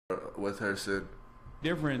with her soon.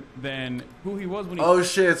 Different than who he was when he. Oh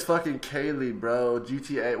shit, it's fucking Kaylee, bro.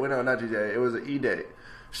 GTA. Wait, no, not GTA. It was an E-date.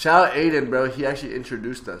 Shout out Aiden, bro. He actually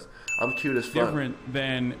introduced us. I'm cute as fuck. Different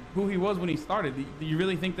than who he was when he started. Do you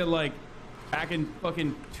really think that, like, back in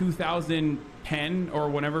fucking 2010 or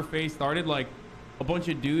whenever FaZe started, like, a bunch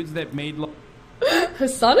of dudes that made.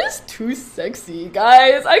 Hasan is too sexy,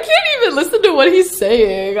 guys. I can't even listen to what he's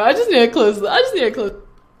saying. I just need to close.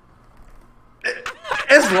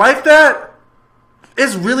 It's like that.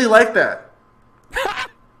 It's really like that.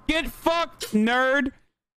 Get fucked, nerd.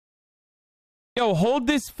 Yo, hold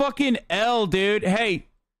this fucking L, dude. Hey.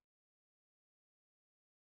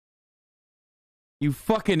 You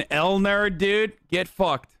fucking L nerd, dude. Get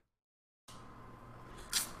fucked.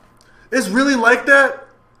 It's really like that.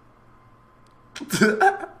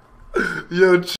 Yo.